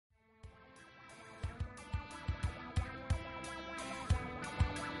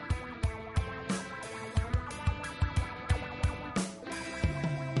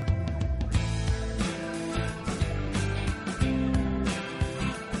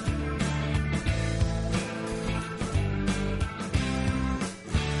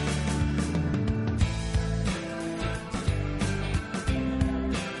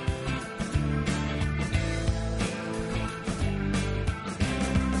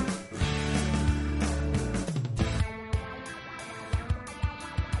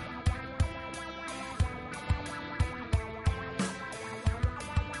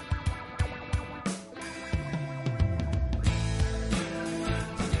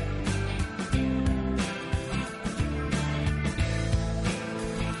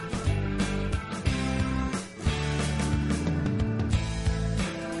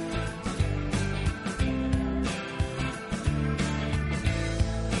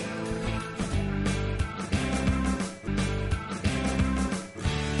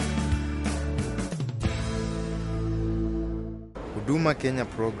Huduma Kenya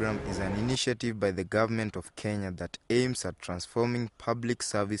program is an initiative by the government of Kenya that aims at transforming public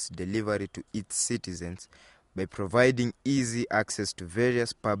service delivery to its citizens by providing easy access to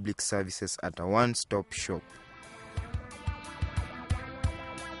various public services at a one-stop shop.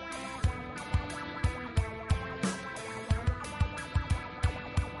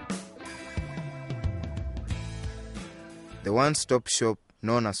 The one-stop shop,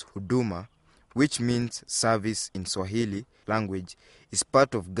 known as huduma, which means service in Swahili language, is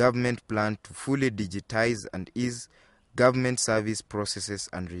part of government plan to fully digitize and ease government service processes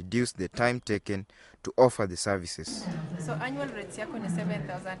and reduce the time taken to offer the services. So annual rates yako ni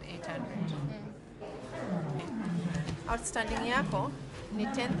 7,800. Outstanding yako ni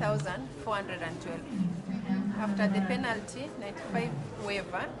 10,412. After the penalty, 95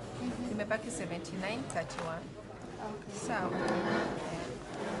 waiver, imebaki 79.31. Sawa.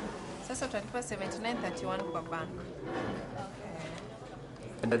 Sasa utalipa 79.31 kwa bank.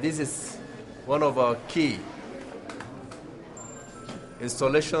 And this is one of our key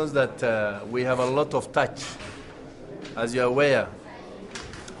installations that we have a lot of touch. As you are aware,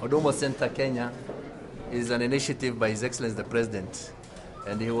 Huduma Center Kenya is an initiative by His Excellency the President,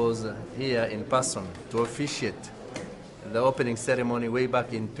 and he was here in person to officiate the opening ceremony way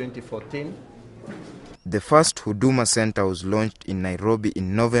back in 2014. The first Huduma Center was launched in Nairobi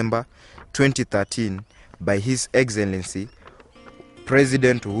in November 2013 by His Excellency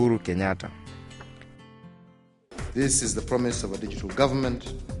President Uhuru Kenyatta. This is the promise of a digital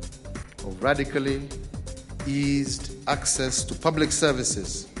government, of radically eased access to public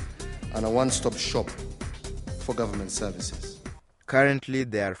services and a one-stop shop for government services. Currently,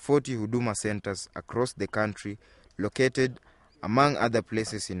 there are 40 Huduma centers across the country, located among other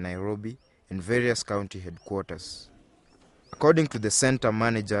places in Nairobi and various county headquarters. According to the center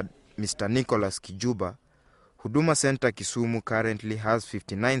manager, Mr. Nicholas Kijuba, Huduma Center Kisumu currently has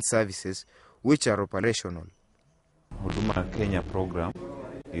 59 services which are operational. Huduma Kenya program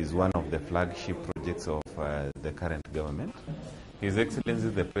is one of the flagship projects of the current government. His Excellency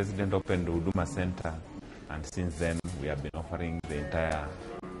the President opened Huduma Center, and since then we have been offering the entire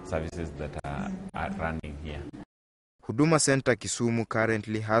services that are running here. Huduma Center Kisumu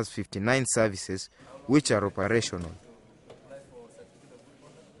currently has 59 services which are operational.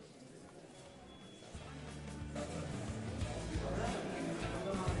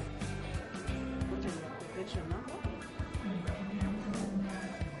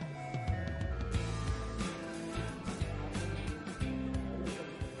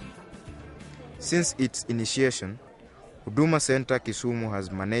 Since its initiation, Huduma Center Kisumu has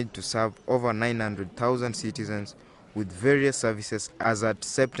managed to serve over 900,000 citizens with various services as at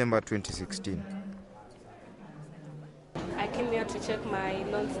September 2016. I came here to check my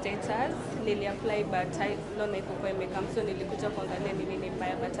loan status. Nili apply but I loan haikuwa imekam, so nilikuja kuangalia ni nini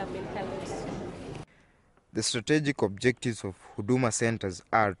mbaya, but I've been helped. The strategic objectives of Huduma centers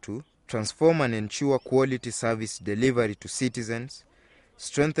are to transform and ensure quality service delivery to citizens,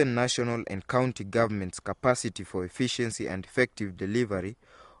 strengthen national and county governments' capacity for efficiency and effective delivery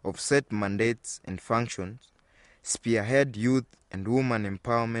of set mandates and functions, spearhead youth and women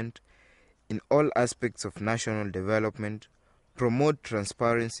empowerment in all aspects of national development, promote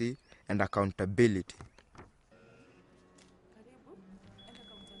transparency and accountability.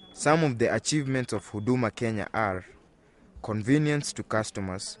 Some of the achievements of Huduma Kenya are convenience to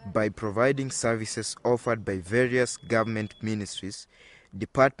customers by providing services offered by various government ministries,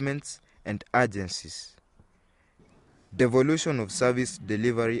 departments and agencies. Devolution of service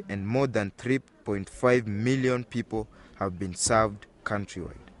delivery, and more than 3.5 million people have been served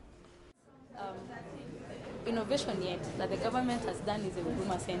countrywide. Innovation yet that the government has done is a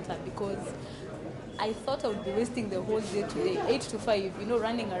Huduma Center, because I thought I would be wasting the whole day today, 8 to 5,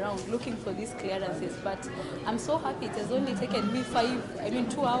 running around looking for these clearances. But I'm so happy it has only taken me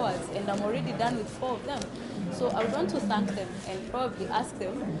 2 hours, and I'm already done with 4 of them. So I would want to thank them and probably ask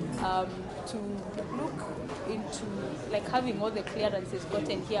them to look into having all the clearances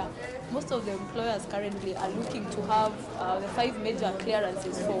gotten here. Most of the employers currently are looking to have the 5 major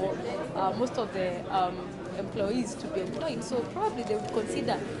clearances for most of the employees to be employed. So probably they would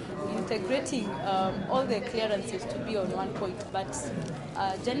consider integrating all the clearances to be on one point. But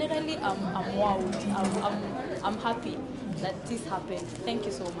generally, I'm wowed. I'm happy that this happened. Thank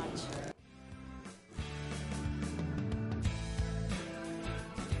you so much.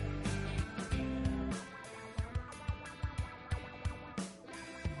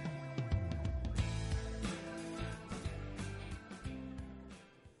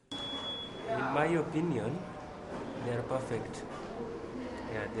 In my opinion, they are perfect.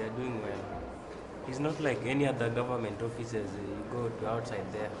 Yeah, they are doing well. It's not like any other government offices. You go to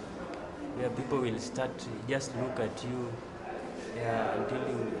outside there, where people will start just look at you, until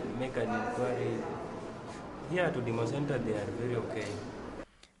you make an inquiry. Here at Huduma Center, they are very okay.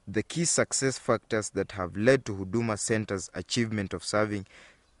 The key success factors that have led to Huduma Center's achievement of serving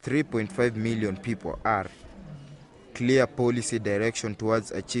 3.5 million people are clear policy direction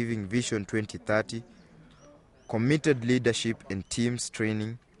towards achieving Vision 2030, committed leadership and teams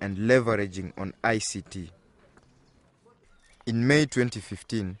training, and leveraging on ICT. In May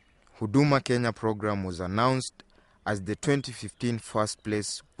 2015, Huduma Kenya program was announced as the 2015 first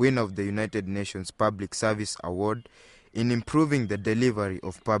place winner of the United Nations Public Service Award in improving the delivery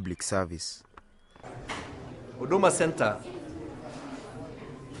of public service. Huduma Center,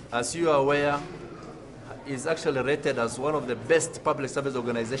 as you are aware, is actually rated as one of the best public service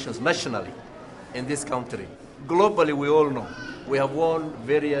organizations nationally in this country. Globally, we all know we have won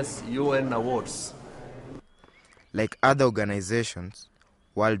various UN awards. Like other organizations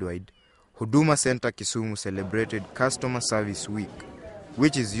worldwide, Huduma Center Kisumu celebrated Customer Service Week,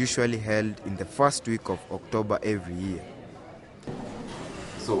 which is usually held in the first week of October every year.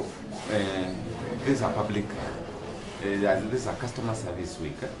 So, this is a public, this is a Customer Service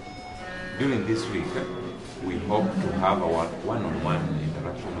Week. During this week, we hope to have our one-on-one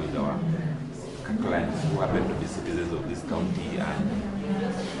interaction with our clients who happen to be citizens of this county,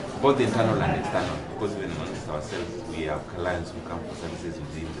 and both internal and external, because even amongst ourselves, we have clients who come for services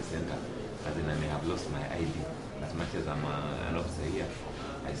within the center. As in, I may have lost my ID. As much as I'm an officer here,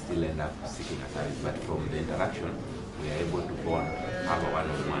 I still end up seeking a service. But from the interaction, we are able to go and have a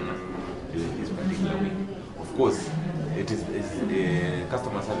one-on-one during this particular week. Of course, it is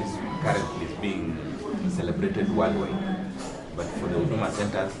customer service currently is being celebrated worldwide. But for the Huduma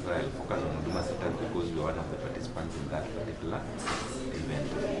Centers, I'll focus on Huduma Centers because we are one of the participants in that particular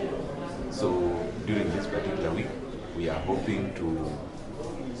event. So during this particular week, we are hoping to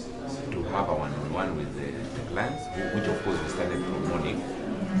have a one-on-one with the clients, which of course we started from morning,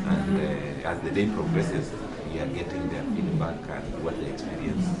 and as the day progresses, we are getting their feedback and what the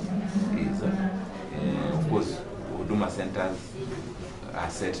experience is. Of course, Huduma Centers are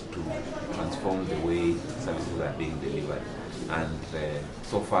set to transform the way services are being delivered, and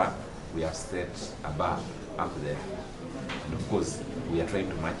so far we have set a bar up there, and of course we are trying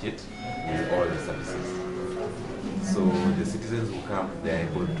to match it with all the services. So the citizens who come, they are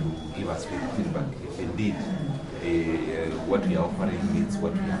able to give us feedback if indeed what we are offering meets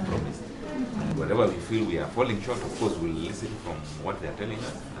what we have promised. And whatever we feel we are falling short, of course we'll listen from what they are telling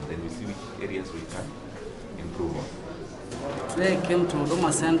us, and then we see which areas we can improve on. Today I came to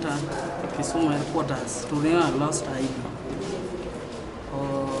Huduma Center, Kisumu headquarters, to renew a lost ID.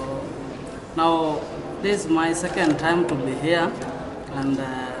 Now this is my second time to be here, and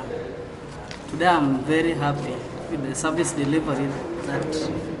today I'm very happy with the service delivery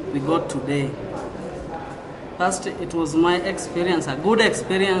that we got today. First, it was my experience, a good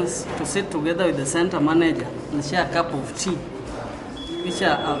experience, to sit together with the center manager and share a cup of tea, which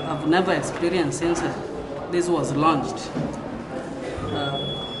I've never experienced since this was launched.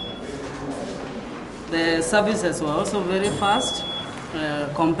 The services were also very fast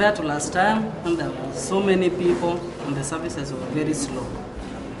compared to last time, and there were so many people, and the services were very slow.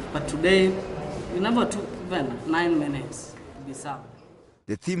 But today, we never took even 9 minutes to be served.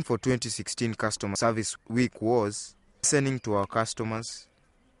 The theme for 2016 Customer Service Week was listening to our customers,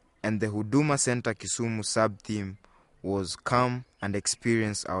 and the Huduma Center Kisumu sub-theme was come and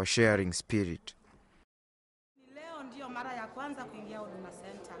experience our sharing spirit. Leo ndio mara ya kwanza kuingia Huduma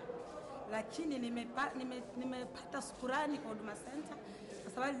Center, lakini nimepata shukrani kwa Huduma Center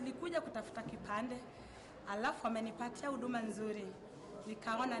kwa sababu nilikuja kutafuta kipande, alafu amenipatia huduma nzuri.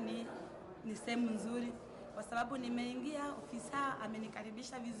 Nikaona ni sehemu nzuri kwa sababu nimeingia, ofisa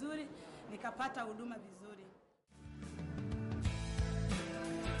amenikaribisha vizuri, nikapata huduma vizuri.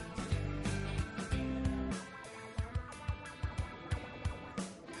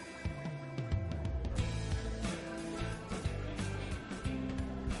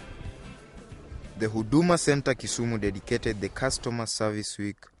 The Huduma Center Kisumu dedicated the Customer Service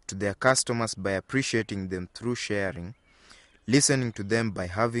Week to their customers by appreciating them through sharing, listening to them by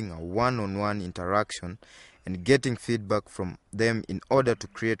having a one-on-one interaction, and getting feedback from them in order to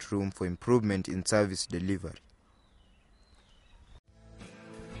create room for improvement in service delivery.